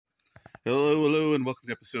Hello, hello, and welcome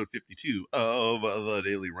to episode 52 of the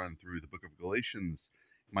Daily Run through the book of Galatians.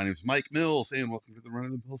 My name is Mike Mills, and welcome to the Run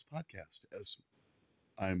of the Mills podcast. As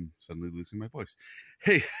I'm suddenly losing my voice.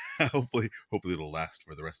 Hey, hopefully it'll last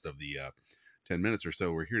for the rest of the 10 minutes or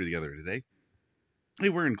so we're here together today. Hey,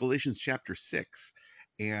 we're in Galatians chapter 6,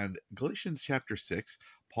 and Galatians chapter 6,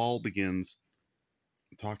 Paul begins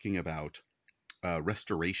talking about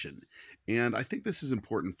restoration, and I think this is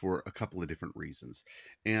important for a couple of different reasons.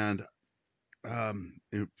 And Um,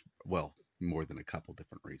 it- well, more than a couple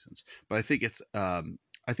different reasons, but I think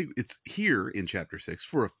it's here in chapter 6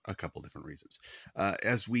 for a couple different reasons.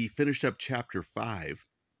 As we finished up chapter 5,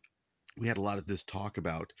 we had a lot of this talk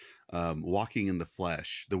about walking in the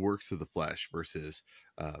flesh, the works of the flesh versus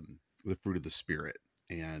the fruit of the spirit,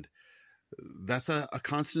 and that's a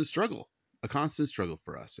constant struggle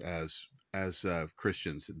for us as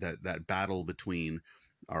Christians. That battle between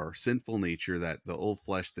our sinful nature, that the old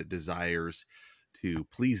flesh that desires to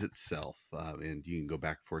please itself, and you can go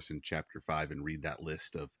back for us in chapter 5 and read that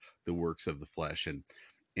list of the works of the flesh, and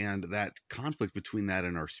that conflict between that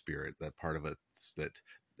and our spirit, that part of us that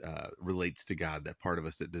relates to God, that part of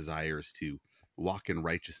us that desires to walk in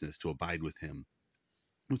righteousness, to abide with Him.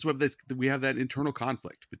 So we have that internal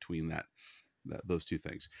conflict between those two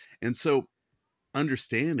things. And so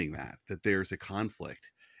understanding that there's a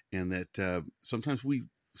conflict, and that sometimes we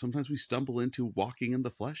stumble into walking in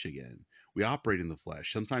the flesh again. We operate in the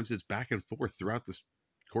flesh. Sometimes it's back and forth throughout the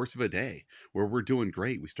course of a day where we're doing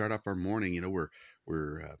great. We start off our morning,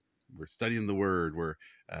 we're studying the word.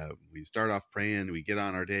 We start off praying. We get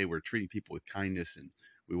on our day. We're treating people with kindness, and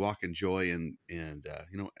we walk in joy. And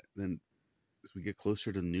then as we get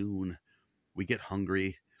closer to noon, we get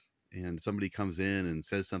hungry, and somebody comes in and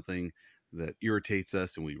says something that irritates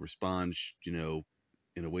us, and we respond,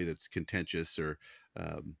 in a way that's contentious or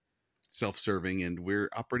um, self-serving, and we're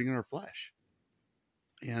operating in our flesh.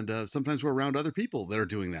 And sometimes we're around other people that are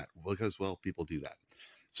doing that because, well, people do that.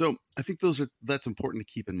 So I think that's important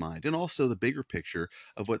to keep in mind, and also the bigger picture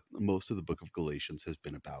of what most of the book of Galatians has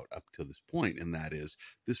been about up to this point, and that is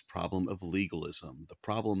this problem of legalism, the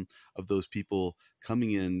problem of those people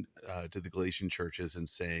coming in to the Galatian churches and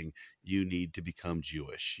saying, you need to become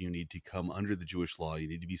Jewish, you need to come under the Jewish law, you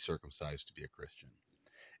need to be circumcised to be a Christian.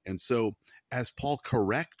 And so, as Paul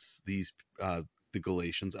corrects the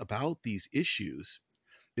Galatians about these issues,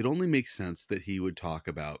 it only makes sense that he would talk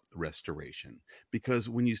about restoration. Because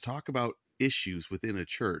when you talk about issues within a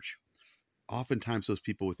church, oftentimes those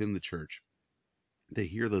people within the church, they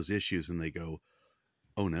hear those issues and they go,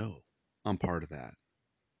 oh no, I'm part of that.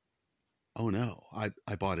 Oh no, I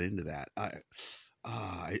bought into that.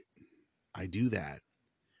 I, I do that.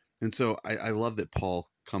 And so I love that Paul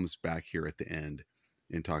comes back here at the end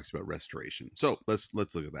and talks about restoration. So let's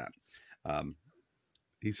look at that. Um,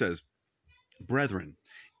 he says, brethren,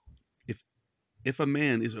 if if a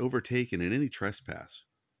man is overtaken in any trespass,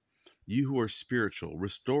 you who are spiritual,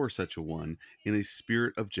 restore such a one in a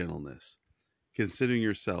spirit of gentleness, considering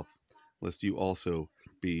yourself, lest you also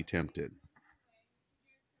be tempted.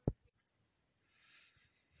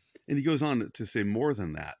 And he goes on to say more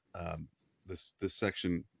than that. This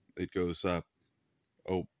section, it goes up,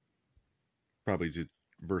 oh, probably to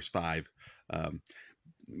verse 5. Um,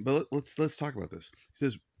 but let's talk about this. He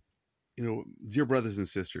says, dear brothers and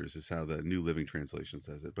sisters is how the New Living Translation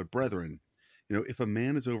says it. But brethren, if a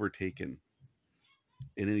man is overtaken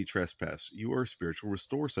in any trespass, you are spiritual,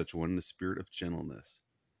 restore such one in a spirit of gentleness,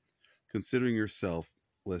 considering yourself,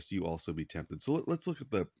 lest you also be tempted. So let's look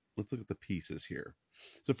at the pieces here.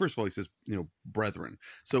 So first of all, he says, brethren.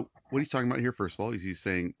 So what he's talking about here, first of all, is he's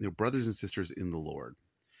saying, brothers and sisters in the Lord.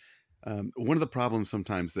 One of the problems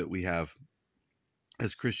sometimes that we have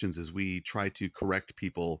as Christians is we try to correct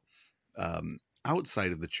people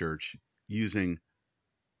outside of the church using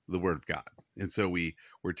the Word of God, and so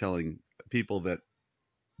we're telling people that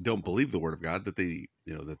don't believe the Word of God that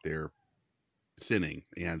that they're sinning.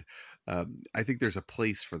 And I think there's a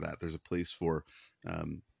place for that. There's a place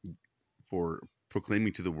um, for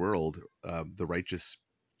proclaiming to the world the righteous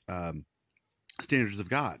um, standards of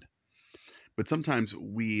God. But sometimes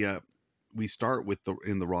we start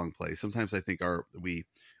in the wrong place. Sometimes I think we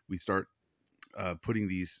start putting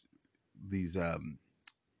these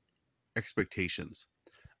expectations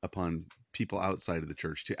upon people outside of the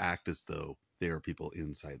church to act as though they are people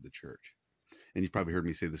inside the church. And you've probably heard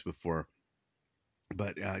me say this before,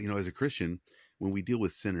 but as a Christian, when we deal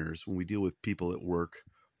with sinners, when we deal with people at work,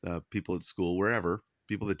 people at school, wherever,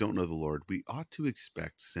 people that don't know the Lord, we ought to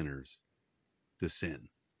expect sinners to sin,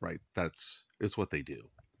 right? It's what they do.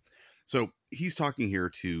 So he's talking here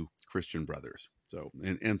to Christian brothers,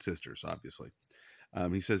 and sisters, obviously.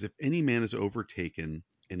 He says, if any man is overtaken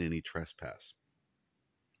in any trespass.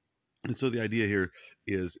 And so the idea here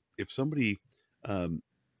is if somebody um,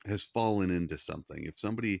 has fallen into something, if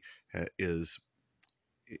somebody is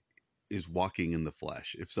walking in the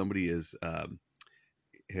flesh, if somebody has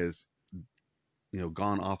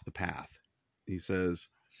gone off the path, he says,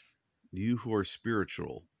 you who are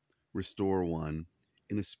spiritual, restore one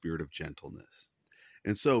in a spirit of gentleness.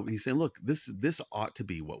 And so he's saying, look, this ought to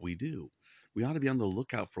be what we do. We ought to be on the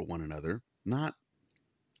lookout for one another, not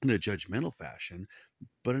in a judgmental fashion,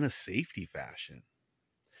 but in a safety fashion.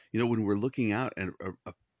 When we're looking out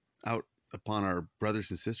upon our brothers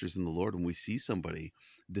and sisters in the Lord, when we see somebody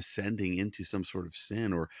descending into some sort of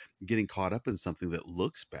sin or getting caught up in something that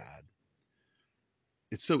looks bad,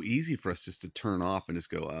 it's so easy for us just to turn off and just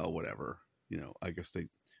go, oh, whatever. I guess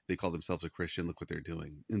they call themselves a Christian. Look what they're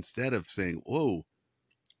doing. Instead of saying, whoa,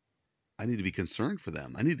 I need to be concerned for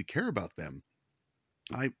them. I need to care about them.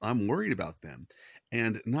 I'm worried about them.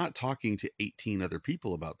 And not talking to 18 other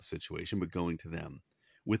people about the situation, but going to them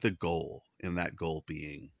with a goal, and that goal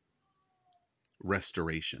being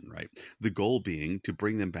restoration, right? The goal being to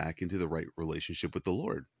bring them back into the right relationship with the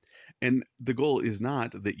Lord. And the goal is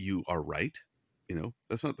not that you are right.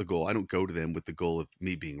 That's not the goal. I don't go to them with the goal of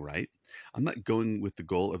me being right. I'm not going with the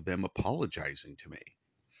goal of them apologizing to me.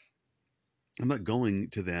 I'm not going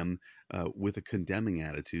to them with a condemning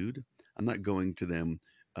attitude. I'm not going to them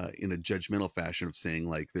in a judgmental fashion of saying,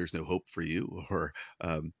 like, there's no hope for you, or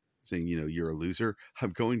saying, you're a loser.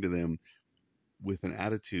 I'm going to them with an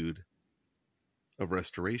attitude of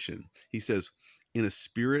restoration. He says, in a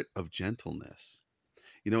spirit of gentleness.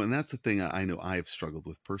 And that's the thing I know I have struggled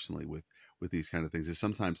with personally with these kind of things, is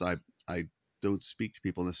sometimes I don't speak to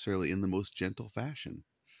people necessarily in the most gentle fashion.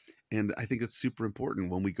 And I think it's super important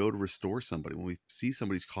when we go to restore somebody, when we see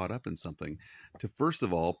somebody's caught up in something, to first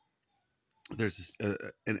of all, there's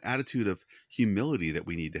an attitude of humility that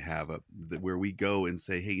we need to have, where we go and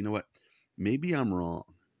say, hey, you know what? Maybe I'm wrong,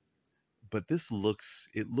 but it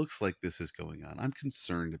looks like this is going on. I'm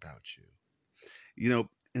concerned about you.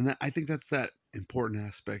 And I think that's that important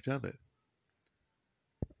aspect of it,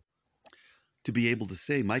 to be able to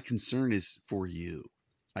say, my concern is for you.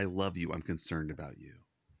 I love you. I'm concerned about you.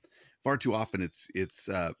 Far too often, it's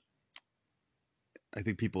I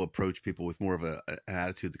think people approach people with more of an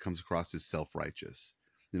attitude that comes across as self-righteous.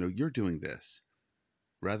 You're doing this,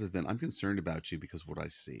 rather than, I'm concerned about you because of what I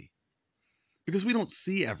see. Because we don't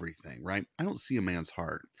see everything, right? I don't see a man's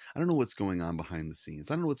heart. I don't know what's going on behind the scenes.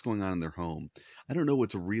 I don't know what's going on in their home. I don't know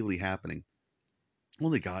what's really happening.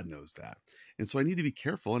 Only God knows that. And so I need to be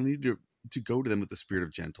careful. I need to go to them with the spirit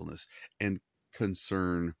of gentleness and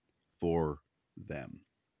concern for them.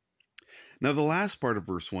 Now, the last part of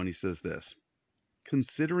verse 1, he says this,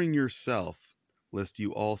 considering yourself, lest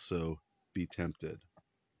you also be tempted.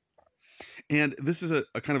 And this is a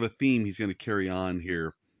kind of a theme he's going to carry on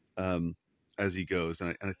here as he goes.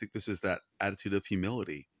 And I think this is that attitude of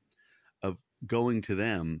humility, of going to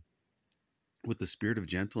them with the spirit of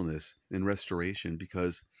gentleness and restoration,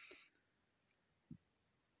 because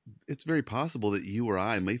it's very possible that you or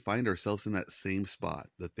I may find ourselves in that same spot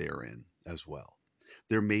that they are in as well.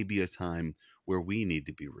 There may be a time where we need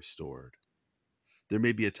to be restored. There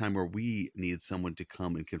may be a time where we need someone to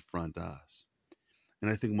come and confront us. And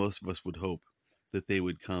I think most of us would hope that they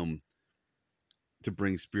would come to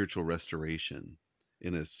bring spiritual restoration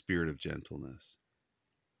in a spirit of gentleness.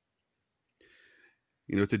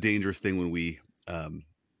 It's a dangerous thing when we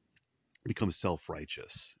become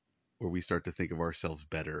self-righteous, where we start to think of ourselves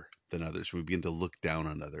better than others. We begin to look down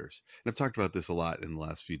on others. And I've talked about this a lot in the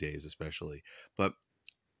last few days, especially. But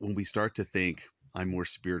when we start to think, I'm more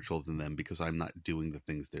spiritual than them because I'm not doing the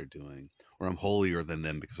things they're doing, or I'm holier than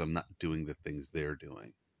them because I'm not doing the things they're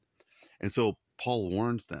doing. And so Paul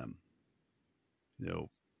warns them,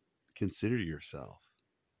 consider yourself.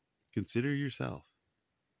 Consider yourself,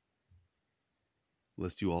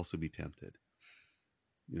 lest you also be tempted.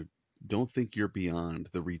 You know, don't think you're beyond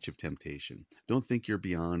the reach of temptation. Don't think you're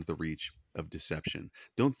beyond the reach of deception.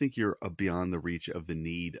 Don't think you're beyond the reach of the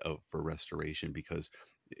need for restoration, because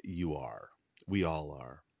you are. We all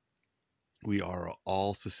are. We are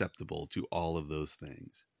all susceptible to all of those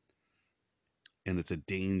things. And it's a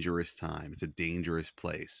dangerous time. It's a dangerous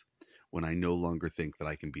place when I no longer think that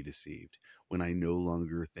I can be deceived, when I no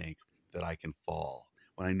longer think that I can fall,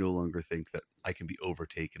 when I no longer think that I can be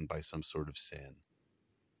overtaken by some sort of sin,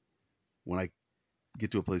 when I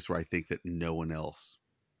get to a place where I think that no one else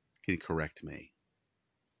can correct me.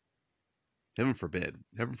 Heaven forbid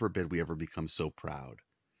we ever become so proud,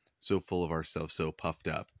 so full of ourselves, so puffed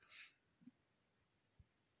up,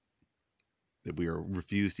 that we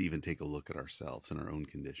refuse to even take a look at ourselves and our own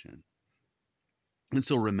condition. And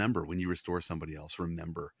so remember, when you restore somebody else,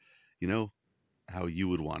 remember, you know, how you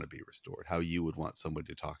would want to be restored, how you would want somebody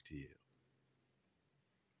to talk to you.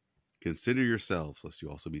 Consider yourselves, lest you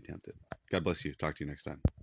also be tempted. God bless you. Talk to you next time.